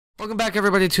Welcome back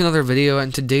everybody to another video,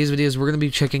 and today's videos we're going to be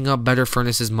checking out Better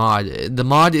Furnaces mod. The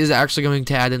mod is actually going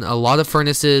to add in a lot of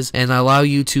furnaces and allow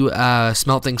you to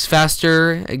smelt things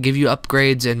faster, give you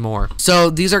upgrades and more.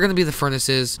 So these are going to be the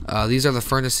furnaces. These are the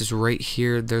furnaces right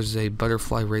here. There's a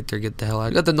butterfly right there, get the hell out.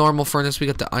 We got the normal furnace, we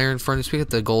got the iron furnace, we got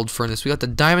the gold furnace, we got the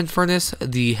diamond furnace,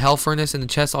 the hell furnace in the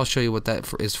chest. I'll show you what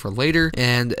that is for later,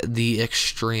 and the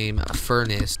extreme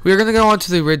furnace. We are going to go on to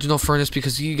the original furnace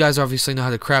because you guys obviously know how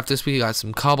to craft this. We got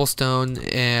some cobblestone,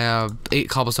 8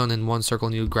 cobblestone in one circle,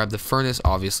 and you grab the furnace,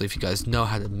 obviously, if you guys know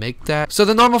how to make that. So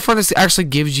the normal furnace actually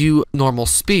gives you normal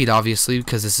speed, obviously,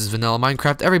 because this is vanilla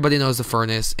Minecraft. Everybody knows the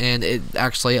furnace, and it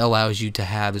actually allows you to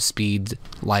have speed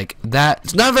like that.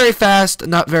 It's not very fast,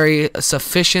 not very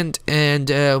sufficient, and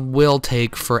will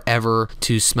take forever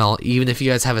to smelt. Even if you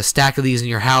guys have a stack of these in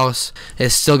your house,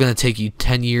 it's still going to take you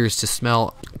 10 years to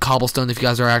smelt cobblestone. If you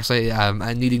guys are actually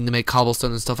needing to make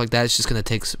cobblestone and stuff like that, it's just going to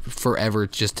take forever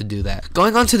just to do that.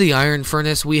 Going on to the iron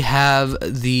furnace, we have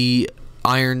the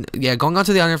going on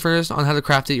to the iron furnace. On how to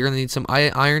craft it, you're gonna need some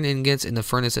iron ingots in the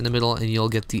furnace in the middle, and you'll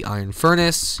get the iron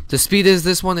furnace. The speed is,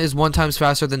 this one is 1 times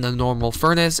faster than the normal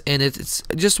furnace, and it's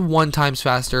just 1 times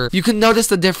faster. You can notice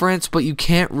the difference, but you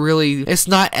can't really, it's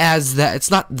not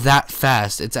that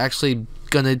fast. It's actually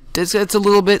it's a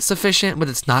little bit sufficient, but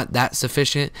it's not that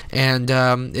sufficient, and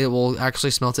it will actually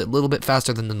smelt it a little bit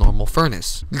faster than the normal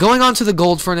furnace. Going on to the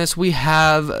gold furnace, we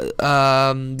have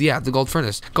the gold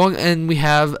furnace. We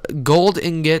have gold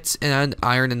ingots and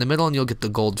iron in the middle, and you'll get the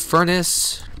gold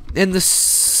furnace. And the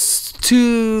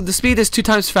speed is 2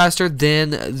 times faster than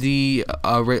the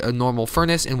normal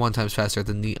furnace, and 1 times faster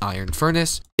than the iron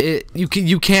furnace. You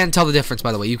can tell the difference,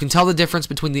 by the way. You can tell the difference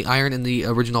between the iron and the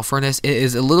original furnace. It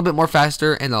is a little bit more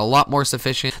faster and a lot more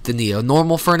sufficient than the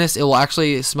normal furnace. It will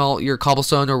actually smelt your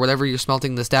cobblestone or whatever you're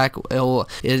smelting the stack.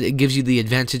 It gives you the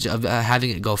advantage of having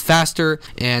it go faster,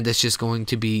 and it's just going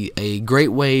to be a great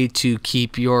way to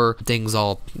keep your things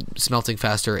all smelting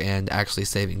faster and actually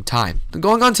saving time.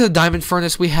 Going on to the diamond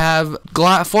furnace, we have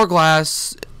 4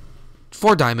 glass,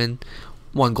 4 diamond,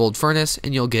 1 gold furnace,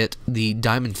 and you'll get the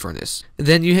diamond furnace.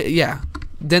 Then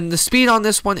then the speed on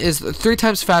this one is 3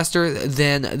 times faster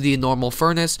than the normal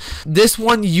furnace. This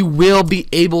one you will be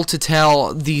able to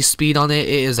tell the speed on it.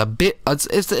 It is a bit,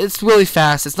 it's really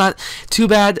fast. It's not too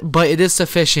bad, but it is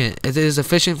sufficient. It is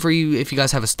efficient for you if you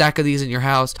guys have a stack of these in your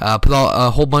house. Put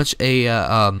a whole bunch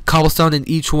of cobblestone in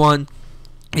each one.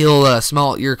 It'll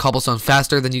smelt your cobblestone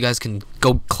faster, then you guys can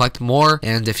go collect more,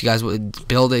 and if you guys would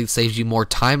build it saves you more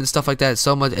time and stuff like that.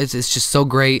 It's just so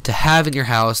great to have in your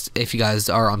house. If you guys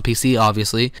are on PC,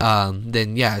 obviously,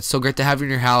 then yeah, it's so great to have in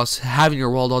your house, having your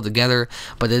world all together,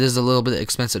 but it is a little bit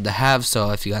expensive to have.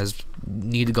 So if you guys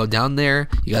need to go down there,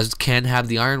 you guys can have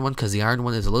the iron one, because the iron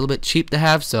one is a little bit cheap to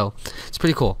have, so it's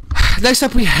pretty cool. Next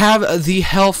up, we have the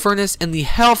hell furnace, and the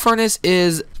hell furnace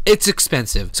it's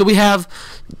expensive. So we have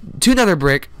 2 nether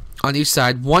brick on each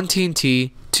side, 1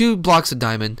 TNT, 2 blocks of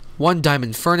diamond, 1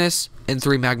 diamond furnace, and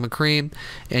 3 magma cream,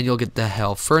 and you'll get the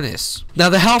hell furnace. Now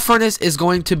the hell furnace is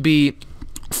going to be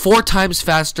 4 times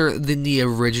faster than the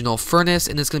original furnace,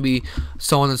 and it's going to be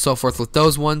so on and so forth with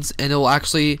those ones, and it will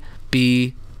actually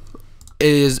be, it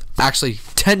is actually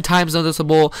 10 times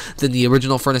noticeable than the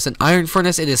original furnace and iron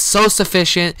furnace. It is so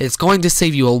sufficient. It's going to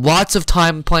save you lots of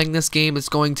time playing this game. It's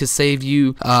going to save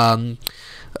you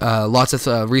lots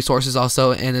of resources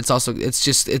also, and it's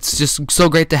just so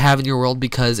great to have in your world,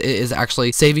 because it is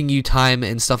actually saving you time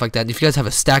and stuff like that. And if you guys have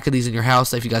a stack of these in your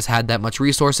house, if you guys had that much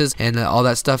resources and all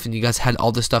that stuff, and you guys had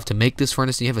all this stuff to make this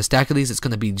furnace, and you have a stack of these, it's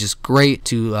going to be just great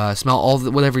to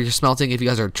smelt whatever you're smelting. If you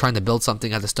guys are trying to build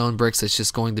something out of stone bricks, it's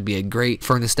just going to be a great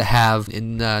furnace to have.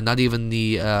 And not even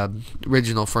the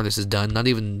original furnace is done, not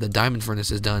even the diamond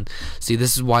furnace is done. See,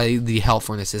 this is why the hell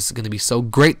furnace is going to be so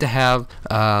great to have.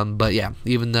 But yeah,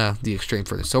 even the extreme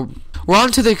furnace. So we're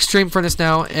on to the extreme furnace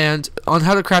now, and on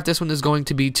how to craft this one is going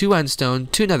to be 2 endstone,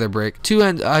 2 nether brick, 2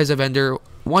 eyes of ender,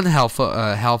 1 hell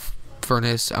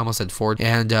furnace, I almost said forge,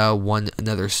 and 1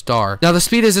 nether star. Now the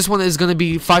speed is, this one is going to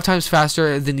be 5 times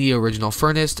faster than the original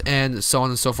furnace, and so on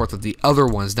and so forth with the other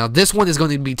ones. Now this one is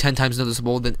going to be 10 times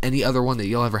noticeable than any other one that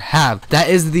you'll ever have. That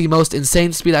is the most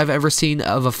insane speed I've ever seen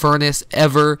of a furnace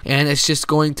ever, and it's just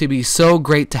going to be so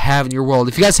great to have in your world.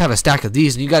 If you guys have a stack of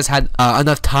these and you guys had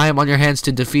enough time on your hands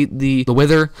to defeat the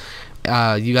wither,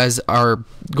 you guys are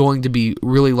going to be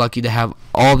really lucky to have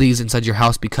all these inside your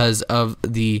house, because of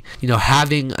the,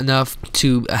 having enough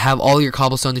to have all your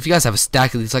cobblestone. If you guys have a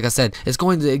stack of these, like I said, it's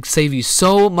going to save you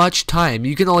so much time.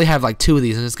 You can only have like 2 of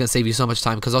these, and it's going to save you so much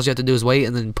time, because all you have to do is wait,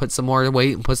 and then put some more,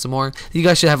 wait, and put some more. You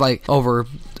guys should have like over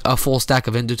a full stack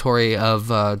of inventory of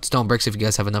stone bricks if you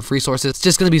guys have enough resources. It's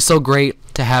just gonna be so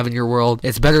great to have in your world.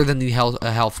 It's better than the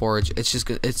hell forge. It's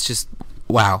just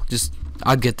wow. Just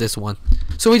I'd get this one.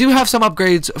 So we do have some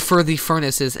upgrades for the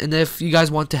furnaces, and if you guys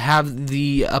want to have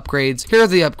the upgrades, here are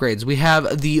the upgrades. We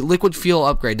have the liquid fuel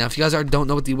upgrade. Now if you guys don't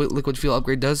know what the liquid fuel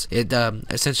upgrade does, it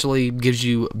essentially gives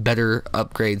you better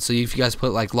upgrades. So if you guys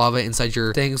put like lava inside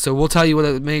your thing, so we'll tell you what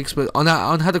it makes, but on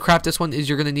how to craft this one is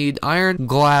you're gonna need iron,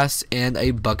 glass, and a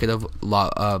bucket of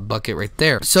bucket right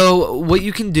there. So what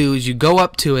you can do is you go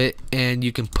up to it and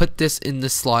you can put this in the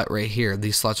slot right here,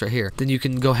 these slots right here. Then you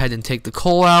can go ahead and take the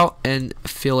coal out and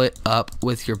fill it up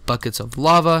with your buckets of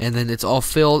lava, and then it's all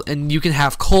filled, and you can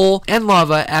have coal and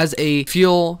lava as a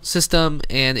fuel system,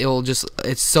 and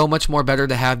it's so much more better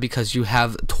to have because you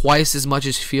have twice as much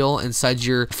as fuel inside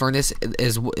your furnace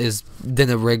than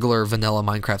a regular vanilla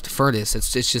Minecraft furnace.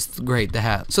 It's just great to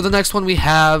have. So the next one we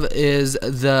have is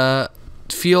the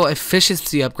fuel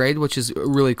efficiency upgrade, which is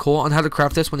really cool. On how to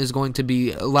craft this one is going to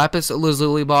be lapis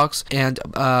lazuli box and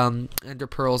ender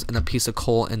pearls and a piece of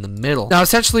coal in the middle. Now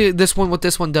essentially what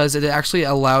this one does, it actually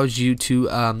allows you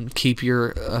to keep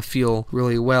your fuel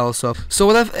really well. So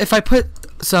what if I put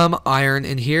some iron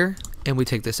in here and we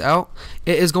take this out,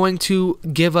 it is going to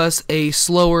give us a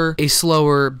slower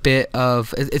bit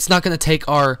of, it's not going to take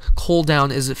our coal down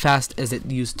as fast as it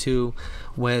used to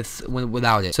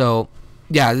without it. So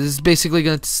yeah, this is basically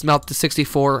going to smelt the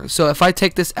 64. So if I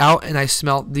take this out and I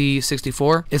smelt the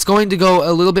 64, it's going to go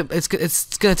a little bit, it's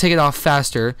going to take it off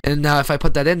faster. And now if I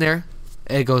put that in there,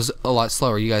 it goes a lot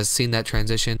slower. You guys seen that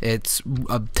transition? It's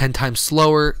 10 times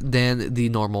slower than the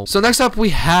normal. So next up we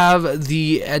have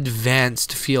the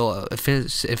advanced fuel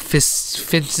efficiency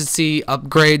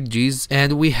upgrade. Jeez.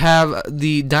 And we have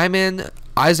the diamond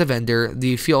Eyes of Ender,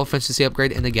 the fuel efficiency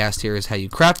upgrade, and the gas tier is how you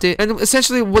craft it. And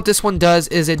essentially what this one does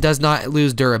is it does not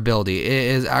lose durability.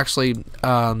 It is actually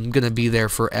gonna be there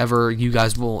forever. You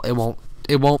guys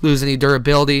it won't lose any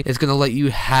durability. It's gonna let you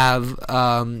have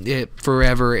it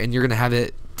forever, and you're gonna have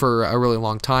it for a really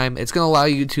long time. It's going to allow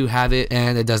you to have it,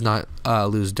 and it does not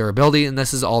lose durability, and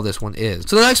this is all this one is.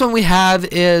 So the next one we have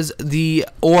is the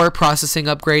ore processing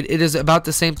upgrade. It is about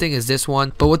the same thing as this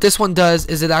one, but what this one does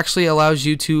is it actually allows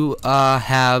you to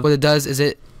have, what it does is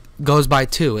it goes by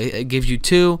 2. It gives you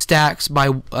 2 stacks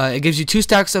it gives you 2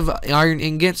 stacks of iron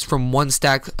ingots from 1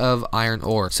 stack of iron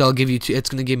ore. So it's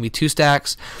going to give me 2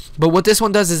 stacks. But what this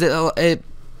one does is it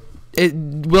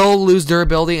will lose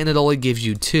durability, and it only gives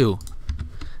you 2.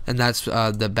 And that's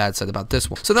the bad side about this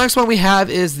one. So the next one we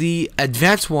have is the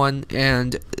advanced one,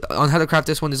 and on how to craft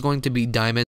this one is going to be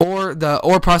diamond, or the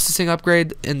ore processing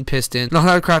upgrade and piston. And on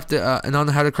how to craft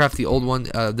the old one,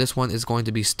 this one is going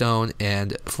to be stone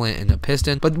and flint and a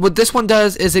piston. But what this one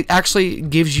does is it actually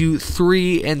gives you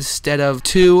 3 instead of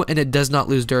 2, and it does not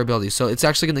lose durability. So it's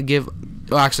actually going to give,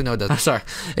 oh actually no it doesn't. Sorry,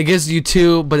 it gives you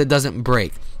 2, but it doesn't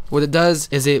break. What it does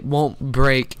is it won't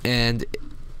break, and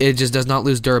it just does not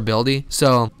lose durability.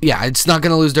 So yeah, it's not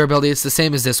going to lose durability. It's the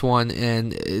same as this one,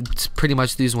 and it's pretty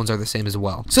much these ones are the same as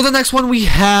well. So the next one we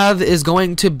have is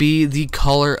going to be the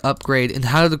color upgrade, and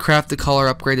how to craft the color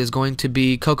upgrade is going to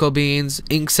be cocoa beans,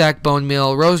 ink sac, bone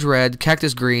meal, rose red,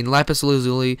 cactus green, lapis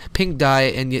lazuli, pink dye,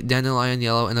 and dandelion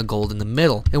yellow, and a gold in the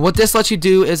middle. And what this lets you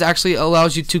do is actually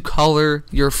allows you to color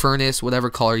your furnace whatever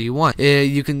color you want.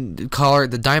 You can color it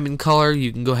the diamond color.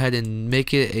 You can go ahead and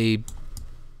make it a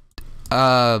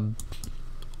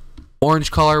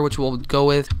orange color, which we'll go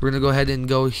with. We're gonna go ahead and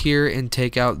go here and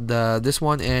take out this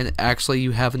one, and actually you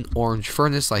have an orange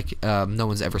furnace like no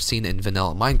one's ever seen in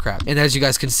vanilla Minecraft. And as you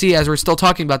guys can see, as we're still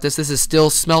talking about this is still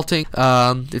smelting.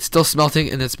 It's still smelting,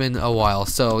 and it's been a while.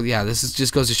 So yeah,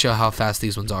 just goes to show how fast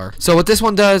these ones are. So what this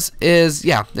one does is,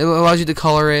 yeah, it allows you to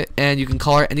color it, and you can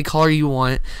color any color you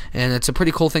want, and it's a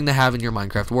pretty cool thing to have in your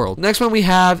Minecraft world. Next one we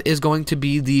have is going to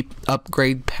be the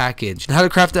upgrade package. And how to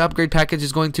craft the upgrade package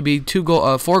is going to be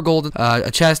 4 gold,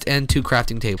 a chest, and 2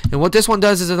 crafting tables. And what this one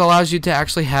does is it allows you to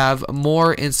actually have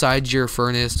more inside your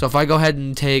furnace. So if I go ahead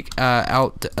and take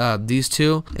out these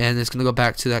 2, and it's gonna go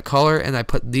back to that color, and I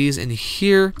put these in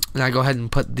here, and I go ahead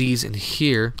and put these in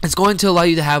here, it's going to allow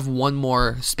you to have 1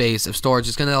 more space of storage.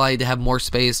 It's gonna allow you to have more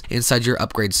space inside your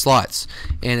upgrade slots,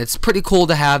 and it's pretty cool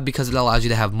to have because it allows you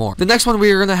to have more. The next one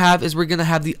we're gonna have is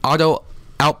the auto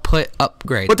output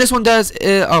upgrade. What this one does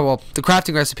is, the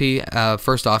crafting recipe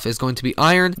first off is going to be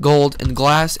iron, gold, and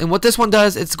glass. And what this one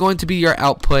does, it's going to be your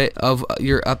output of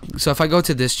your so if I go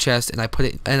to this chest and I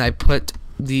put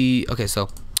the, okay, so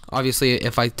obviously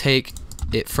if I take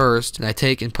it first and I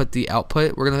take and put the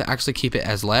output, we're gonna actually keep it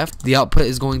as left. The output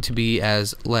is going to be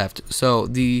as left. So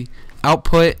the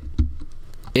output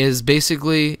is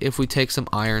basically, if we take some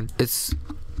iron, it's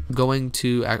going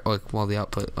to well, the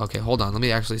output. Okay, hold on, let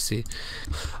me actually see.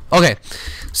 Okay,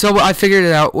 so I figured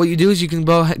it out. What you do is you can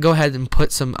go ahead and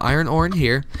put some iron ore in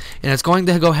here, and it's going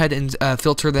to go ahead and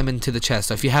filter them into the chest.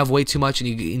 So if you have way too much and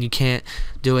you can't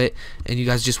do it, and you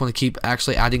guys just want to keep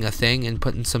actually adding a thing and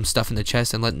putting some stuff in the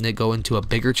chest and letting it go into a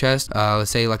bigger chest,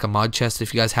 let's say like a mod chest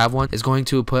if you guys have one, is going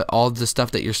to put all the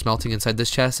stuff that you're smelting inside this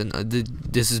chest, and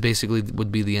this is basically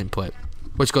would be the input,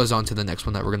 which goes on to the next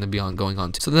one that we're going to be going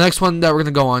on to. So the next one that we're going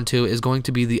to go on to is going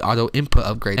to be the auto input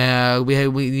upgrade.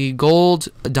 We need gold,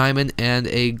 a diamond, and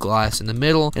a glass in the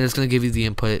middle, and it's going to give you the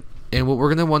input. And what we're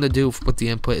going to want to do with the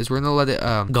input is we're going to let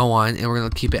it go on, and we're going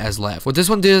to keep it as left. What this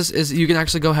one does is you can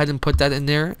actually go ahead and put that in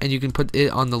there, and you can put it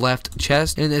on the left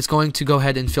chest, and it's going to go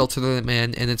ahead and filter them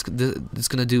in, and it's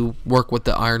going to work with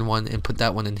the iron one and put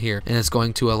that one in here, and it's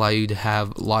going to allow you to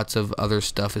have lots of other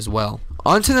stuff as well.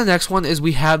 On to the next one is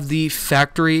we have the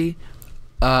factory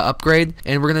upgrade,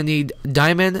 and we're going to need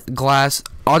diamond, glass,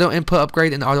 auto input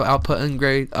upgrade, and auto output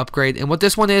upgrade. And what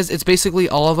this one is, it's basically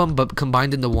all of them but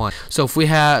combined into one. So if we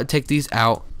take these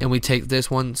out and we take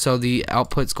this one, so the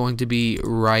output's going to be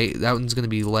right, that one's going to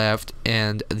be left,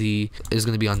 and is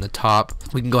going to be on the top.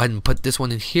 We can go ahead and put this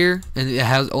one in here, and it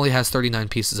only has 39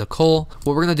 pieces of coal.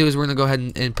 What we're going to do is we're going to go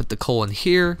ahead and put the coal in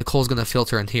here. The coal is going to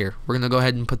filter in here. We're going to go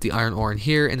ahead and put the iron ore in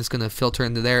here, and it's going to filter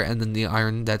into there, and then the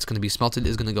iron that's going to be smelted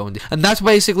is going to go into. And that's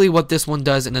basically what this one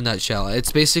does in a nutshell.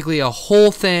 It's basically a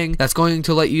whole thing that's going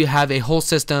to let you have a whole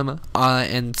system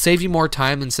and save you more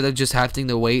time instead of just having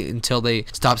to wait until they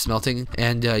stop smelting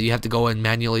and you have to go and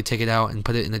manually take it out and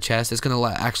put it in the chest. It's going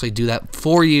to actually do that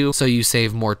for you, so you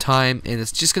save more time, and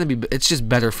it's just going to be, it's just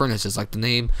better furnaces, like the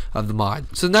name of the mod.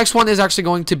 So the next one is actually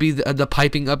going to be the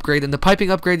piping upgrade, and the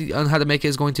piping upgrade on how to make it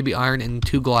is going to be iron and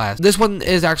 2 glass. This one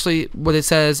is actually, what it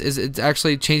says is it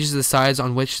actually changes the size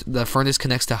on which the furnace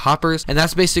connects to hoppers, and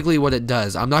that's basically what it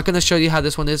does. I'm not going to show you how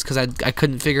this one is because I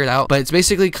couldn't figure it out, but it's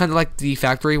basically kind of like the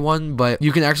factory one, but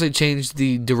you can actually change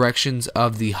the directions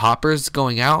of the hoppers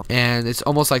going out, and it's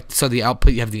almost like, so the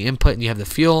output, you have the input and you have the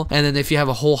fuel, and then if you have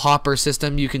a whole hopper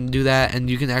system, you can do that, and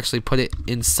you can actually put it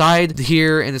inside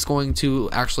here, and it's going to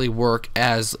actually work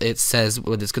as it says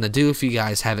what it's going to do if you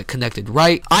guys have it connected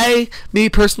right. Me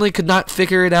personally could not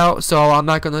figure it out, so I'm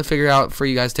not going to figure it out for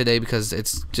you guys today because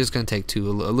it's just going to take a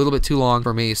little bit too long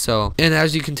for me. So, and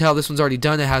as you can tell, this one's already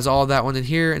done. It has all that one in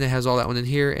here, and it has all that one in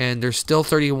here, and there's still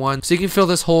 31, so you can fill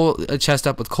this whole chest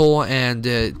up with coal, and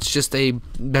it's just a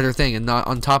better thing. And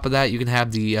on top of that, you can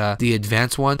have the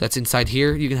advanced one that's inside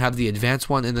here. You can have the advanced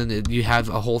one, and then you have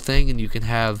a whole thing, and you can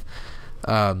have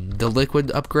the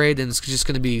liquid upgrade, and it's just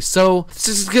going to be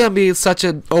such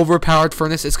an overpowered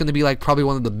furnace. It's going to be like probably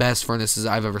one of the best furnaces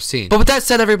I've ever seen. But with that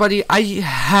said, everybody, I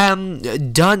am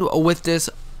done with this.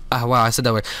 Wow, I said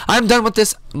that word. I'm done with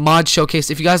this mod showcase.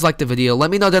 If you guys liked the video,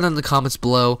 let me know down in the comments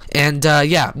below. And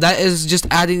yeah, that is just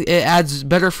it adds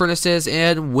better furnaces,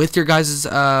 and with your guys'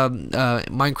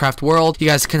 Minecraft world, you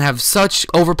guys can have such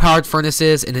overpowered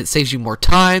furnaces, and it saves you more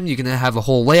time. You can have a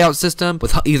whole layout system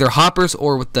with either hoppers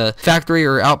or with the factory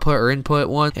or output or input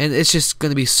one, and it's just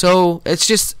going to be it's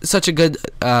just such a good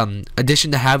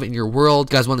addition to have in your world.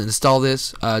 You guys want to install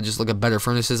this, just look at better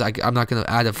furnaces. I'm not going to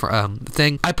add a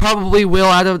thing. I probably will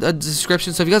add a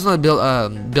description, so if you guys want to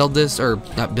download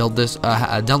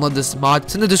this mod,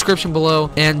 it's in the description below.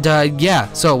 And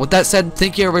yeah, so with that said,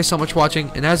 thank you everybody so much for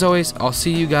watching, and as always, I'll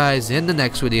see you guys in the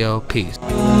next video. Peace.